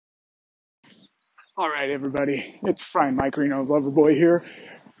All right, everybody. It's Brian Mike Reno, Loverboy here,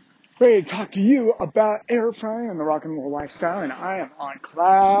 ready to talk to you about air frying and the rock and roll lifestyle. And I am on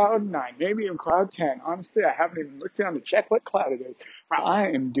cloud nine, maybe even cloud 10. Honestly, I haven't even looked down to check what cloud it is. But I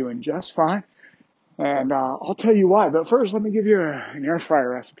am doing just fine. And I'll tell you why. But first, let me give you an air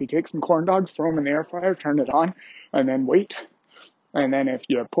fryer recipe. Take some corn dogs, throw them in the air fryer, turn it on, and then wait. And then if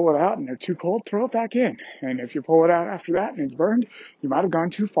you pull it out and they're too cold, throw it back in. And if you pull it out after that and it's burned, you might have gone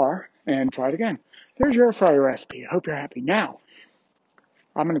too far and try it again. There's your air fryer recipe. I hope you're happy. Now,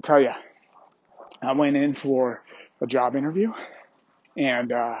 I'm going to tell you, I went in for a job interview and,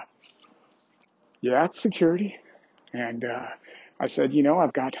 yeah, it's security. And, I said,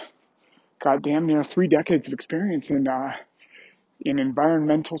 I've got damn near 3 decades of experience in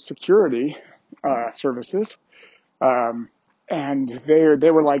environmental security, services. Um, and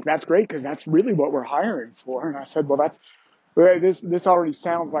they were like, that's great because that's really what we're hiring for. And I said, this already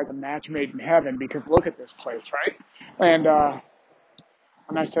sounds like a match made in heaven because look at this place, right? And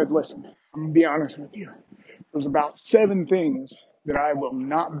and I said, listen, I'm gonna be honest with you. There's about 7 things that I will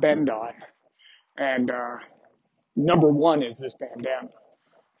not bend on, and number one is this bandana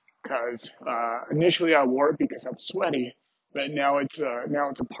because initially I wore it because I'm sweaty, but now it's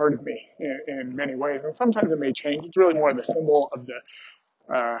a part of me in many ways, and sometimes it may change. It's really more the symbol of the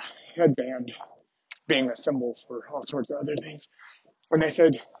headband being a symbol for all sorts of other things. When they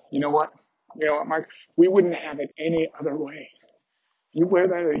said, you know what, Mike, we wouldn't have it any other way. You wear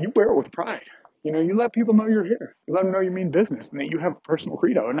it with pride. You let people know you're here. You let them know you mean business and that you have a personal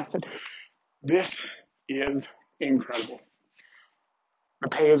credo. And I said, this is incredible. The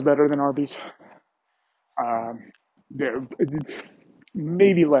pay is better than Arby's. There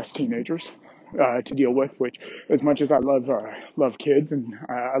maybe less teenagers to deal with. Which, as much as I love kids and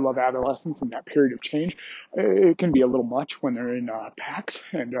I love adolescents and that period of change, it can be a little much when they're in packs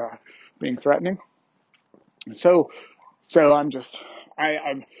and being threatening. So so I'm just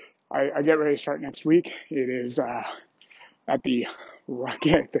I get ready to start next week. It is at the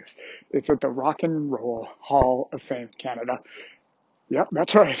it's at the Rock and Roll Hall of Fame, Canada. Yep,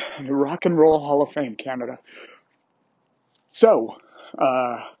 that's right. The Rock and Roll Hall of Fame, Canada. So,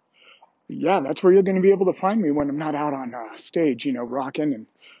 uh, yeah, that's where you're going to be able to find me when I'm not out on stage, rocking and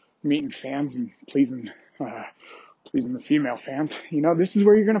meeting fans and pleasing the female fans. This is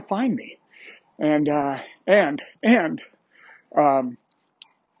where you're going to find me. And, um,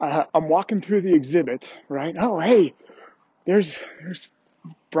 I'm walking through the exhibit, right? Oh, hey, there's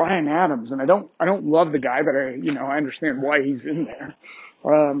Brian Adams, and I don't love the guy, but I understand why he's in there.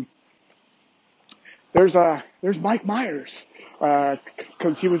 Um, there's Mike Myers,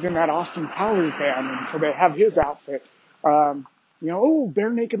 because he was in that Austin Powers band, and so they have his outfit. Bare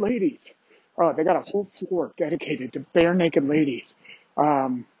naked ladies. Oh, they got a whole floor dedicated to bare naked ladies.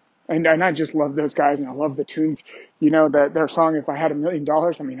 Um, and I just love those guys, and I love the tunes. That their song "If I Had $1 Million."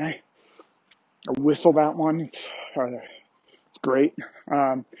 I mean, I whistle that one. It's great.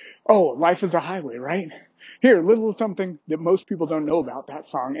 Life is a Highway, right? Here, a little something that most people don't know about that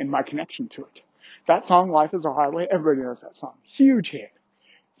song and my connection to it. That song, Life is a Highway, everybody knows that song. Huge hit,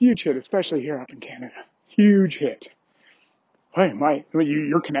 especially here up in Canada. Huge hit. Hey, Mike,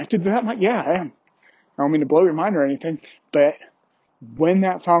 you're connected to that, Mike? Yeah, I am. I don't mean to blow your mind or anything, but when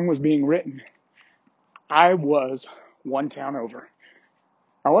that song was being written, I was one town over.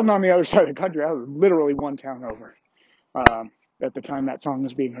 I wasn't on the other side of the country. I was literally one town over. At the time that song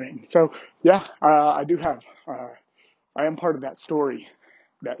was being written. So yeah, I do have, I am part of that story,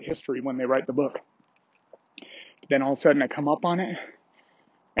 that history when they write the book. But then all of a sudden I come up on it,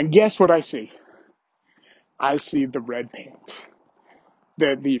 and guess what I see? I see the red pants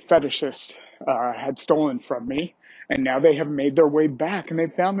that the fetishist had stolen from me, and now they have made their way back, and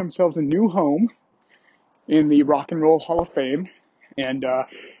they've found themselves a new home in the Rock and Roll Hall of Fame, and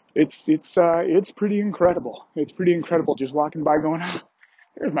it's pretty incredible. It's pretty incredible just walking by, going,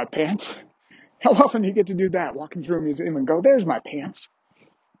 there's my pants. How often do you get to do that? Walking through a museum and go, there's my pants.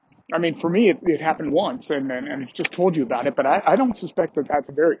 I mean, for me, it happened once, and I just told you about it, but I don't suspect that that's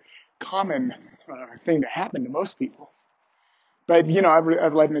a very common thing to happen to most people. But,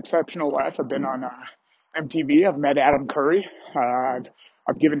 I've led an exceptional life. I've been on MTV. I've met Adam Curry.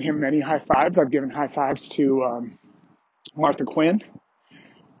 I've given him many high fives. I've given high fives to Martha Quinn.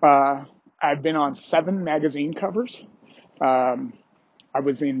 I've been on 7 magazine covers. Um, I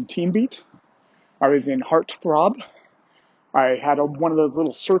was in Teen Beat. I was in Heartthrob. I had one of those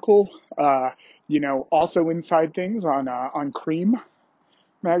little circle, also inside things on Cream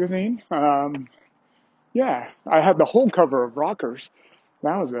magazine. Yeah, I had the whole cover of Rockers.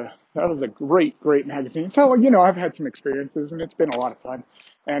 That was a great magazine. So I've had some experiences, and it's been a lot of fun.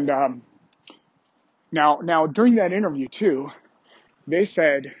 And Now during that interview too, they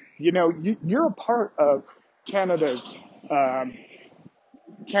said, you're a part of Canada's um,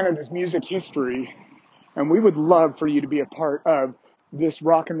 Canada's music history, and we would love for you to be a part of this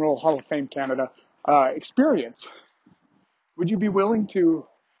Rock and Roll Hall of Fame Canada experience. Would you be willing to,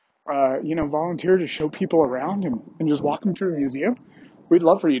 volunteer to show people around and just walk them through the museum? We'd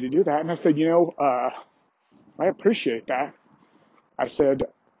love for you to do that. And I said, I appreciate that. I said,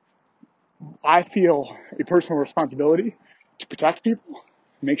 I feel a personal responsibility to protect people,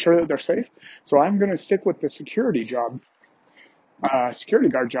 make sure that they're safe. So I'm going to stick with the security guard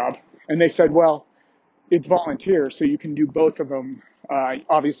job. And they said, well, it's volunteer, so you can do both of them.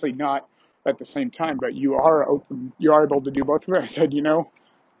 Obviously not at the same time, but you are able to do both of them. I said,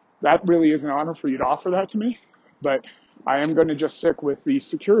 that really is an honor for you to offer that to me, but I am going to just stick with the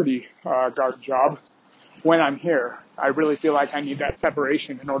security guard job when I'm here. I really feel like I need that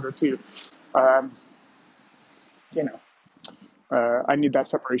separation in order to, um, you know, I need that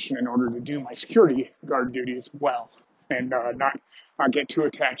separation in order to do my security guard duties well and not get too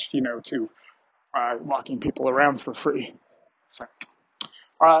attached, to walking people around for free. So,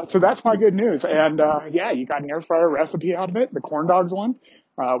 so that's my good news. And yeah, you got an air fryer recipe out of it, the corn dogs one,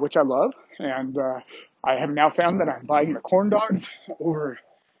 which I love. And I have now found that I'm buying the corn dogs over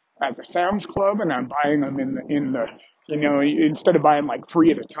at the Sam's Club, and I'm buying them in the instead of buying like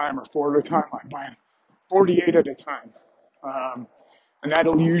three at a time or four at a time, I'm buying 48 at a time. And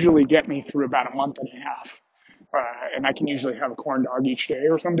that'll usually get me through about a month and a half. And I can usually have a corn dog each day,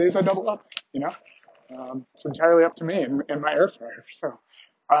 or some days I double up. It's entirely up to me and my air fryer. So,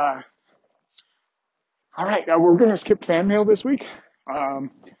 uh, all right, we're going to skip fan mail this week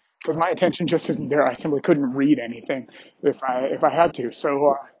because my attention just isn't there. I simply couldn't read anything if I had to.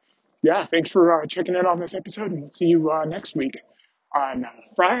 So, yeah, thanks for checking in on this episode, and we'll see you next week on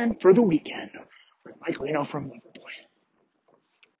Frying for the Weekend with Mike Reno from Liverpool.